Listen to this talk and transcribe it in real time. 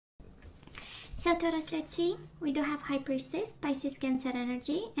So Taurus, let's see. We do have High Priestess, Pisces, Cancer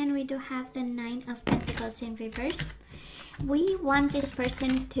energy, and we do have the Nine of Pentacles in reverse. We want this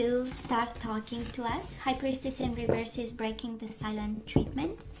person to start talking to us. High Priestess in reverse is breaking the silent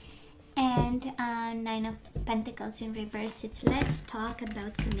treatment. And Nine of Pentacles in reverse, it's let's talk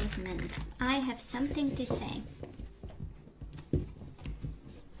about commitment. I have something to say.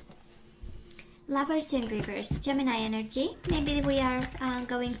 Lovers in reverse, Gemini energy. Maybe we are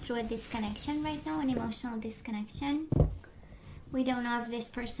going through a disconnection right now, an emotional disconnection. We don't know if this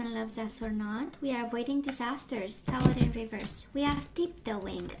person loves us or not. We are avoiding disasters, Tower in reverse. We are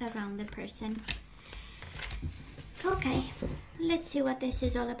tiptoeing around the person. Okay, let's see what this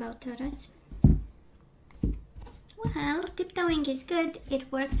is all about, Taurus. Well, tiptoeing is good. It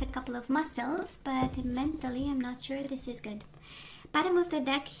works a couple of muscles, but mentally I'm not sure this is good. Bottom of the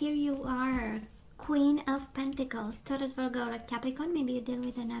deck, here you are. Queen of Pentacles, Taurus, Virgo, or Capricorn. Maybe you deal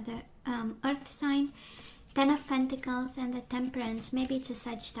with another earth sign. Ten of Pentacles and the Temperance. Maybe it's a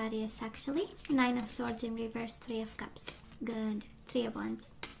Sagittarius actually. Nine of Swords in reverse, Three of Cups. Good. Three of Wands.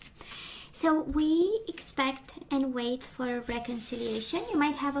 So we expect and wait for reconciliation. You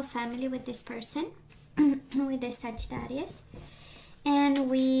might have a family with this person, with the Sagittarius. And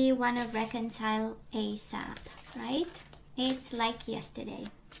we want to reconcile ASAP, right? It's like yesterday.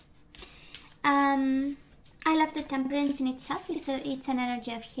 I love the Temperance in itself. It's an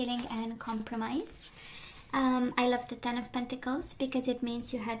energy of healing and compromise. I love the Ten of Pentacles because it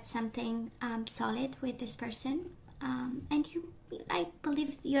means you had something solid with this person, and I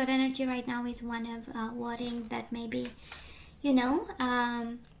believe your energy right now is one of worrying that maybe, you know,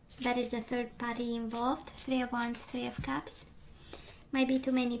 that is a third party involved. Three of Wands, Three of Cups. Might be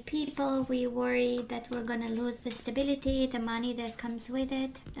too many people. We worry that we're gonna lose the stability, the money that comes with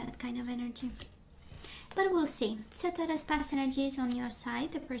it, that kind of energy. But we'll see. So Taurus, past energy is on your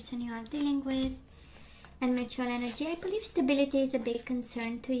side, the person you are dealing with, and mutual energy. I believe stability is a big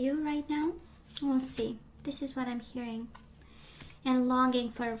concern to you right now. We'll see. This is what I'm hearing. And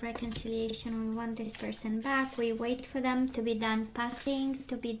longing for reconciliation. We want this person back. We wait for them to be done partying,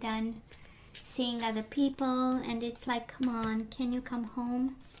 to be done seeing other people, and it's like, come on, can you come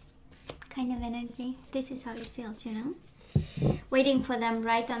home, kind of energy. This is how it feels, you know, waiting for them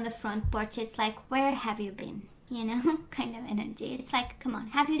right on the front porch. It's like, where have you been, you know, kind of energy. It's like, come on,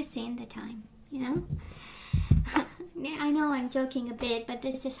 have you seen the time, you know? I know I'm joking a bit, but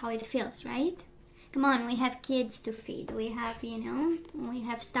this is how it feels, right? Come on, we have kids to feed, we have, you know, we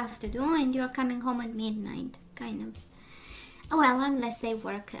have stuff to do, and you're coming home at midnight, kind of. Well, unless they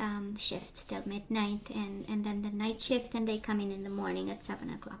work shifts till midnight and then the night shift, and they come in the morning at 7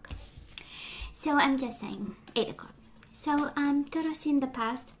 o'clock. So I'm just saying 8 o'clock. So Taurus, in the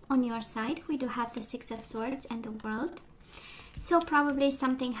past, on your side, we do have the Six of Swords and the World. So probably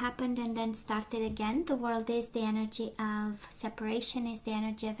something happened and then started again. The World is the energy of separation, is the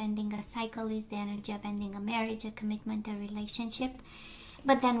energy of ending a cycle, is the energy of ending a marriage, a commitment, a relationship.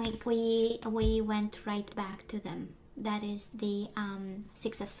 But then we went right back to them. That is the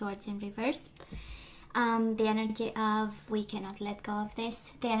Six of Swords in reverse. The energy of we cannot let go of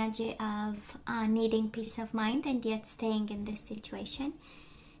this. The energy of needing peace of mind and yet staying in this situation.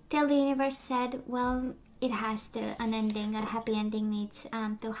 Till the universe said, well, it has to, an ending, a happy ending needs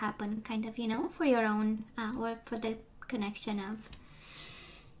to happen, kind of, you know, for your own, or for the connection of.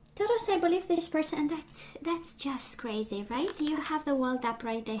 Taurus, I believe this person, that's just crazy, right? You have the World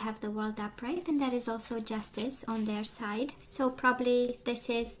upright, they have the World upright, and that is also justice on their side. So probably this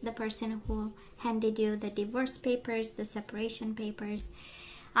is the person who handed you the divorce papers, the separation papers,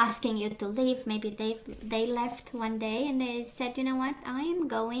 asking you to leave. Maybe they left one day and they said, you know what, I am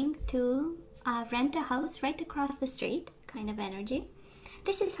going to rent a house right across the street, kind of energy.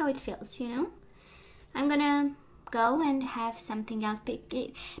 This is how it feels, you know. I'm gonna go and have something else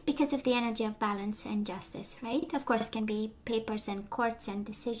because of the energy of balance and justice, right? Of course, it can be papers and courts and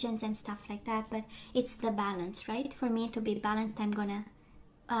decisions and stuff like that, but it's the balance, right? For me to be balanced, I'm gonna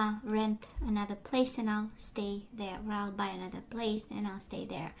rent another place and I'll stay there, or I'll buy another place and I'll stay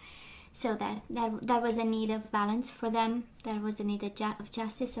there. So that was a need of balance for them. There was a need of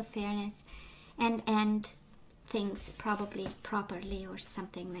justice, of fairness, and things probably properly or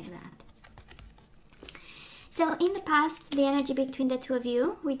something like that. So in the past, the energy between the two of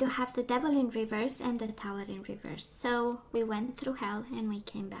you, we do have the Devil in reverse and the Tower in reverse. So we went through hell and we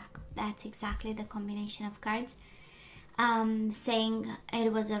came back. That's exactly the combination of cards, saying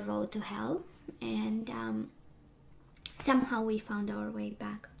it was a road to hell, and somehow we found our way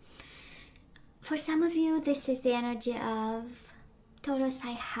back. For some of you, this is the energy of, Taurus,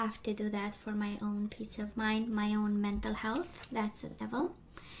 I have to do that for my own peace of mind, my own mental health. That's the Devil.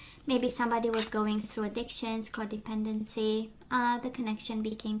 Maybe somebody was going through addictions, codependency. The connection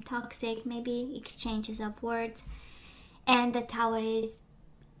became toxic, maybe exchanges of words. And the Tower is,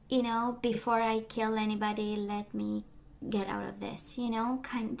 you know, before I kill anybody, let me get out of this, you know,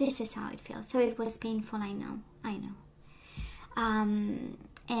 this is how it feels. So it was painful, I know.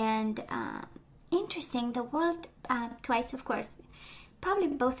 Interesting, the world, twice, of course. Probably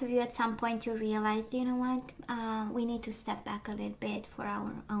both of you at some point you realized, you know what, we need to step back a little bit for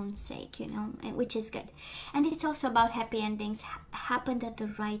our own sake, you know, which is good. And it's also about happy endings, happened at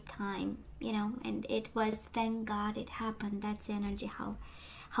the right time, you know, and it was, thank God it happened. That's the energy,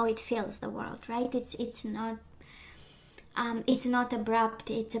 how it feels, the world, right? It's not abrupt,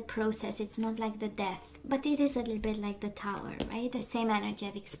 it's a process. It's not like the death, but it is a little bit like the Tower, right? The same energy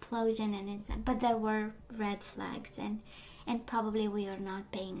of explosion, and but there were red flags, and probably we are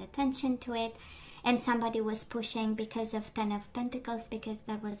not paying attention to it, and somebody was pushing because of Ten of Pentacles, because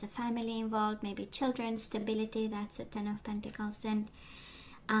there was a family involved, maybe children, stability. That's the Ten of Pentacles, and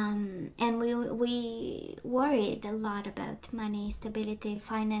we worried a lot about money, stability,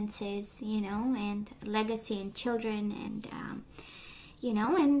 finances, you know, and legacy and children, and you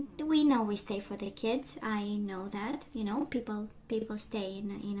know, and we know we stay for the kids. I know that, you know, people stay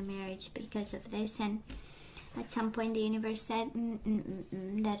in a marriage because of this, and at some point the universe said,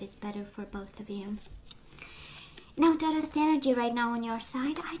 that is better for both of you. Now, Taurus, the energy right now on your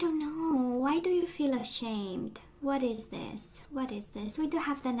side, I don't know. Why do you feel ashamed? What is this? What is this? We do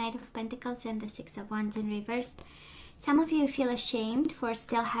have the Knight of Pentacles and the Six of Wands in reverse. Some of you feel ashamed for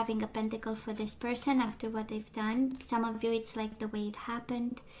still having a pentacle for this person after what they've done. Some of you, it's like the way it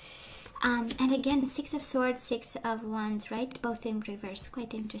happened. And again, Six of Swords, Six of Wands, right? Both in reverse.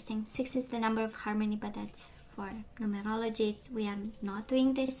 Quite interesting. 6 is the number of harmony, but that's for numerology. We are not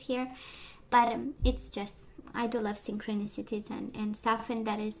doing this here. But it's just, I do love synchronicities and stuff. And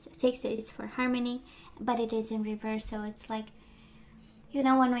that is, 6 is for harmony, but it is in reverse. So it's like, you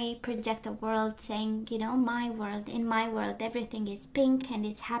know, when we project a world saying, you know, my world, in my world, everything is pink and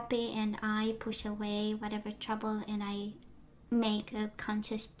it's happy, and I push away whatever trouble, and I make a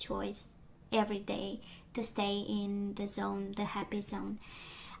conscious choice every day to stay in the zone, the happy zone,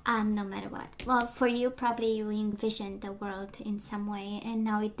 no matter what. Well, for you, probably you envisioned the world in some way, and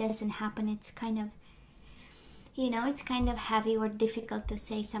now it doesn't happen. It's kind of, you know, it's kind of heavy or difficult to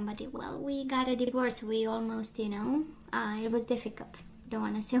say somebody, well, we got a divorce, we almost, you know, it was difficult. Don't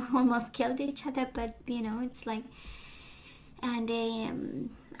want to say we almost killed each other, but you know, it's like, and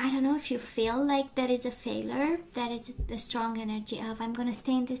I don't know if you feel like that is a failure. That is the strong energy of, I'm gonna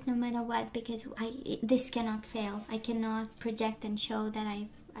stay in this no matter what, because this cannot fail. I cannot project and show that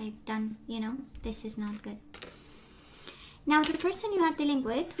I've done, you know, this is not good. Now, the person you are dealing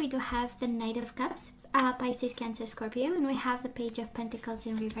with, we do have the Knight of Cups, Pisces, Cancer, Scorpio, and we have the Page of Pentacles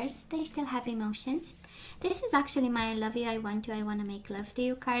in reverse. They still have emotions. This is actually my I love you, I want you, I want to make love to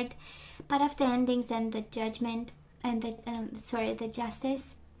you card. But after endings and the Judgment and the the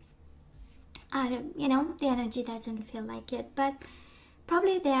Justice, you know, the energy doesn't feel like it. But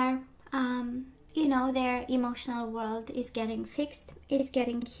probably their, you know, their emotional world is getting fixed, is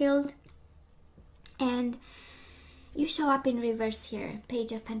getting healed, and you show up in reverse here,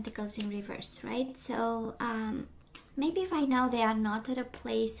 Page of Pentacles in reverse, right? So maybe right now they are not at a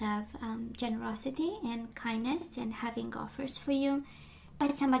place of generosity and kindness and having offers for you,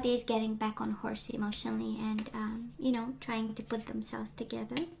 but somebody is getting back on horse emotionally and, you know, trying to put themselves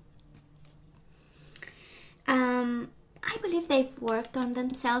together. I believe they've worked on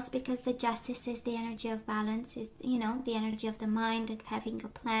themselves, because the Justice is the energy of balance, is, you know, the energy of the mind and having a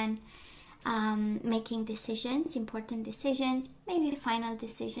plan, making decisions, important decisions, maybe final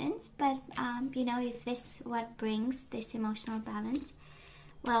decisions. But you know, if this what brings this emotional balance,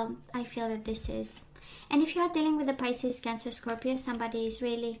 well, I feel that this is. And if you are dealing with a Pisces, Cancer, Scorpio, somebody is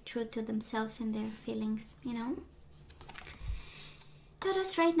really true to themselves and their feelings, you know.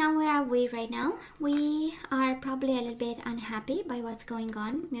 Taurus, right now, where are we right now? We are probably a little bit unhappy by what's going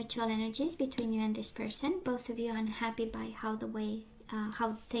on, mutual energies between you and this person. Both of you are unhappy by how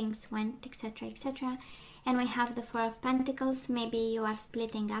things went, etc., etc. And we have the Four of Pentacles. Maybe you are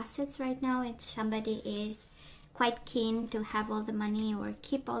splitting assets right now. It's somebody is quite keen to have all the money, or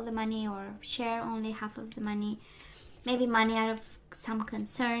keep all the money, or share only half of the money. Maybe money out of some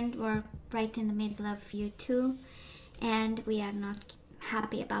concern, or right in the middle of you two, and we are not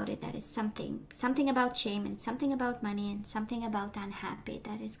happy about it. That is something about shame, and something about money, and something about unhappy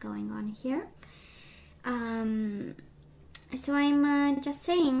that is going on here. So I'm just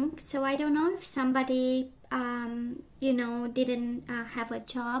saying, so I don't know if somebody, you know, didn't have a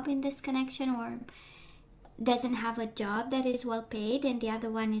job in this connection, or doesn't have a job that is well paid, and the other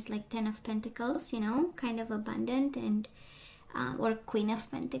one is like 10 of Pentacles, you know, kind of abundant, and or Queen of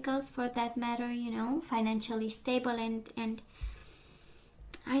Pentacles for that matter, you know, financially stable, and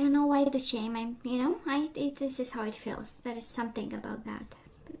I don't know why the shame. This is how it feels. There is something about that.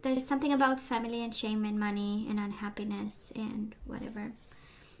 There is something about family and shame and money and unhappiness and whatever.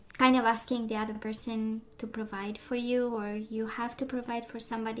 Kind of asking the other person to provide for you, or you have to provide for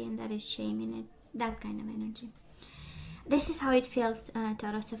somebody, and that is shame in it. That kind of energy. This is how it feels,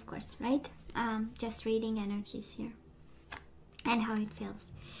 Taurus, of course, right? Just reading energies here and how it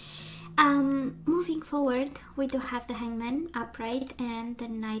feels. Moving forward, we do have the Hangman upright and the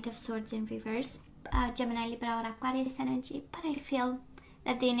Knight of Swords in reverse. Gemini, Libra, or Aquarius energy, but I feel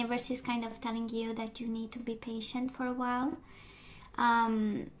that the universe is kind of telling you that you need to be patient for a while.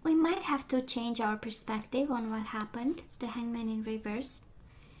 We might have to change our perspective on what happened. The Hangman in reverse.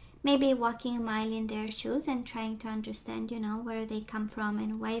 Maybe walking a mile in their shoes and trying to understand, you know, where they come from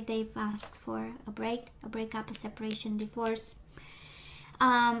and why they've asked for a breakup, a separation, divorce.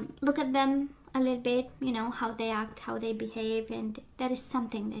 Look at them a little bit, you know, how they act, how they behave, and that is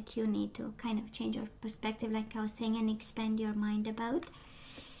something that you need to kind of change your perspective, like I was saying, and expand your mind about.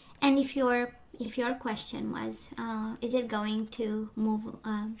 And if your question was, is it going to move,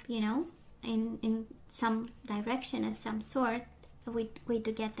 you know, in some direction of some sort, we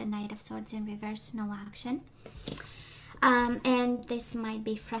do get the Knight of Swords in reverse, no action. And this might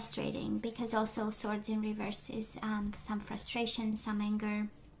be frustrating, because also Swords in reverse is some frustration, some anger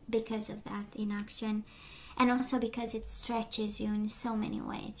because of that inaction, and also because it stretches you in so many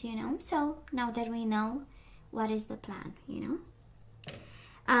ways, you know. So now that we know, what is the plan, you know.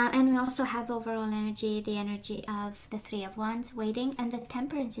 And we also have overall energy, the energy of the Three of Wands, waiting, and the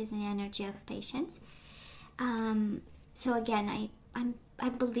Temperance is the energy of patience. So again, I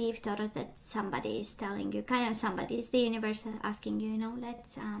believe, Taurus, that somebody is telling you, kind of somebody, is the universe asking you, you know,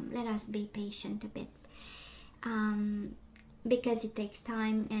 let us be patient a bit, because it takes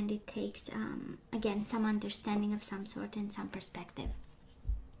time, and it takes again, some understanding of some sort and some perspective.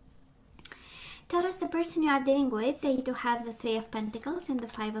 Taurus, the person you are dealing with, they do have the Three of Pentacles and the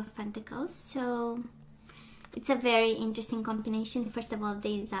Five of Pentacles, so it's a very interesting combination. First of all,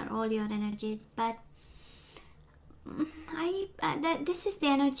 these are all your energies, but this is the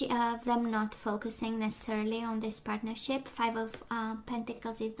energy of them not focusing necessarily on this partnership. Five of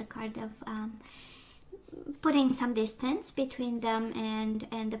Pentacles is the card of putting some distance between them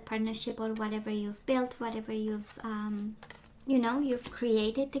and the partnership, or whatever you've built, whatever you've you know, you've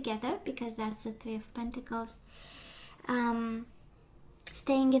created together, because that's the Three of Pentacles.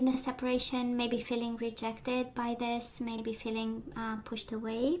 Staying in the separation, maybe feeling rejected by this, maybe feeling pushed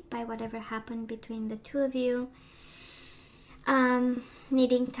away by whatever happened between the two of you.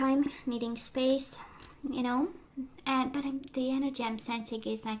 Needing time, needing space, you know. But the energy I'm sensing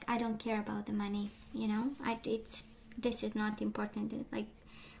is like, I don't care about the money, you know. This is not important. It's like,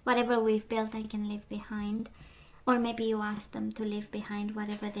 whatever we've built, I can leave behind. Or maybe you ask them to leave behind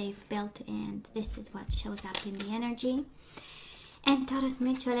whatever they've built, and this is what shows up in the energy. And Taurus,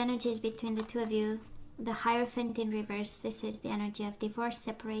 mutual energies between the two of you. The Hierophant in reverse, this is the energy of divorce,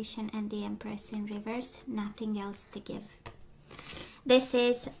 separation, and the Empress in reverse. Nothing else to give. This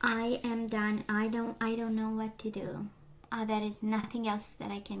is, I am done. I don't know what to do. There is nothing else that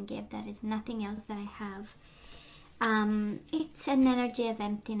I can give. There is nothing else that I have. It's an energy of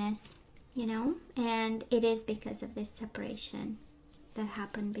emptiness, you know, and it is because of this separation that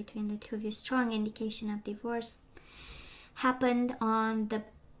happened between the two of you. Strong indication of divorce happened on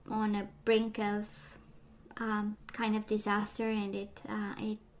a brink of kind of disaster, and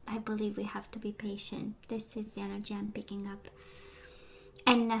I believe we have to be patient. This is the energy I'm picking up,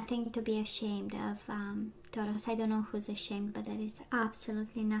 and nothing to be ashamed of, Taurus. I don't know who's ashamed, but there is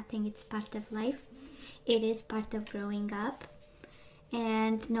absolutely nothing. It's part of life. It is part of growing up.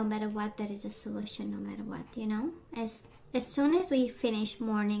 And no matter what, there is a solution, no matter what, you know. As soon as we finish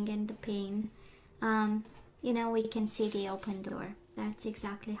mourning and the pain, you know, we can see the open door. That's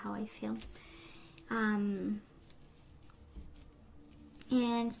exactly how I feel. And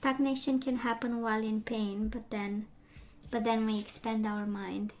stagnation can happen while in pain, but then we expand our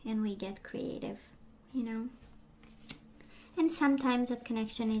mind and we get creative, you know. And sometimes a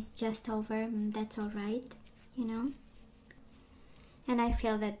connection is just over, and that's all right, you know. And I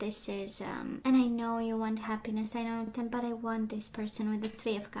feel that this is, and I know you want happiness, I know, but I want this person with the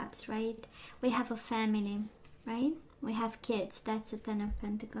Three of Cups, right? We have a family, right? We have kids. That's the Ten of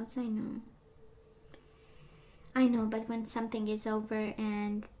Pentacles. I know, but when something is over,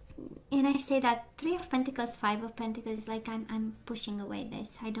 and I say that Three of Pentacles, Five of Pentacles, like I'm pushing away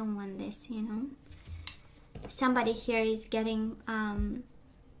this. I don't want this, you know. somebody here is getting,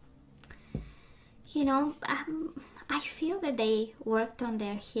 you know, I feel that they worked on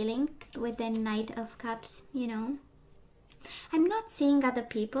their healing with the Knight of Cups, you know. I'm not seeing other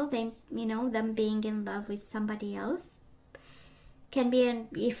people, they, you know, them being in love with somebody else. Can be an,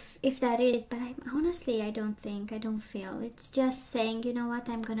 if that is, but honestly, I don't feel. It's just saying, you know what,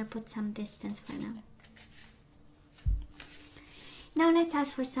 I'm gonna put some distance for now. Now let's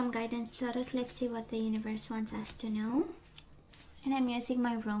ask for some guidance, Taurus. Let's see what the universe wants us to know. And I'm using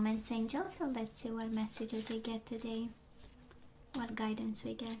my romance angel, so let's see what messages we get today, what guidance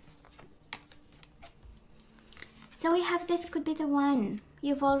we get. So we have, this could be the one.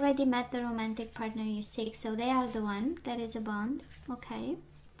 You've already met the romantic partner you seek, so they are the one. That is a bond. Okay.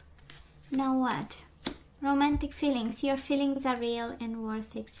 Now what? Romantic feelings. Your feelings are real and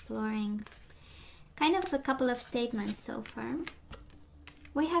worth exploring. Kind of a couple of statements so far.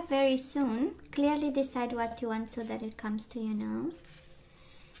 We have very soon. Clearly decide what you want so that it comes to you now.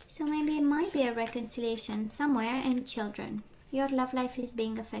 So maybe it might be a reconciliation somewhere, and children. Your love life is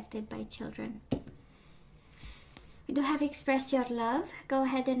being affected by children. We do have express your love. Go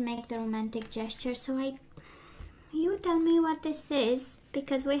ahead and make the romantic gesture. So you tell me what this is,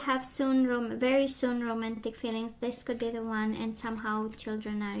 because we have soon, very soon, romantic feelings. This could be the one, and somehow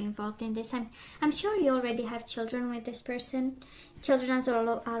children are involved in this. I'm sure you already have children with this person. Children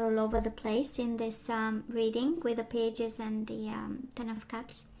are all over the place in this reading with the pages and the Ten of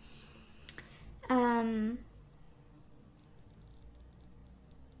Cups. I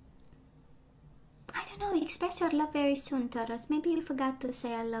don't know, express your love very soon, Taurus. Maybe you forgot to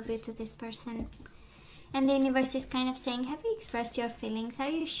say I love you to this person. And the universe is kind of saying, have you expressed your feelings? Are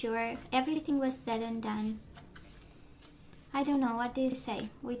you sure? Everything was said and done. I don't know, what do you say?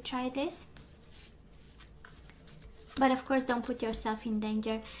 We try this? But of course, don't put yourself in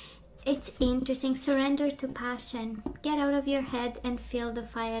danger. It's interesting. Surrender to passion. Get out of your head and feel the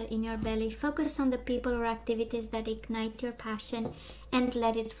fire in your belly. Focus on the people or activities that ignite your passion and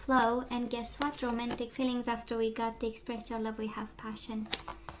let it flow. And guess what? Romantic feelings. After we got the express your love, we have passion.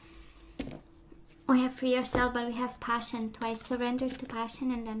 We have free yourself, but we have passion twice. Surrender to passion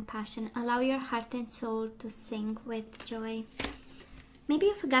and then passion. Allow your heart and soul to sing with joy. Maybe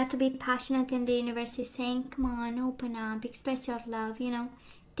you forgot to be passionate, and the universe is saying, come on, open up, express your love, you know.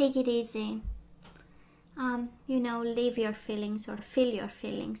 Take it easy. You know, live your feelings or feel your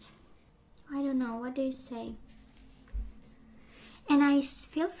feelings. I don't know, what do you say? And I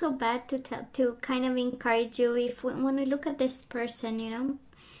feel so bad to kind of encourage you when we look at this person, you know.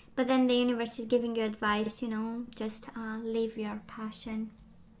 But then the universe is giving you advice, you know, just live your passion.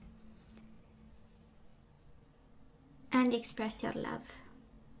 And express your love.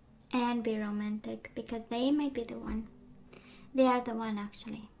 And be romantic, because they might be the one. They are the one,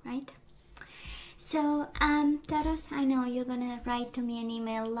 actually, right? So, Taurus, I know you're gonna write to me an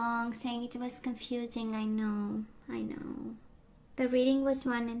email long saying it was confusing. I know. The reading was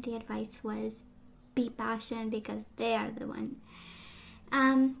one and the advice was be passionate, because they are the one.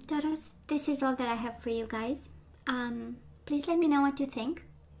 Taurus, this is all that I have for you guys. Please let me know what you think.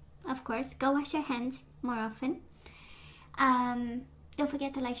 Of course, go wash your hands more often. Don't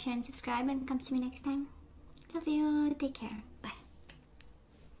forget to like, share, and subscribe, and come see me next time. Love you. Take care.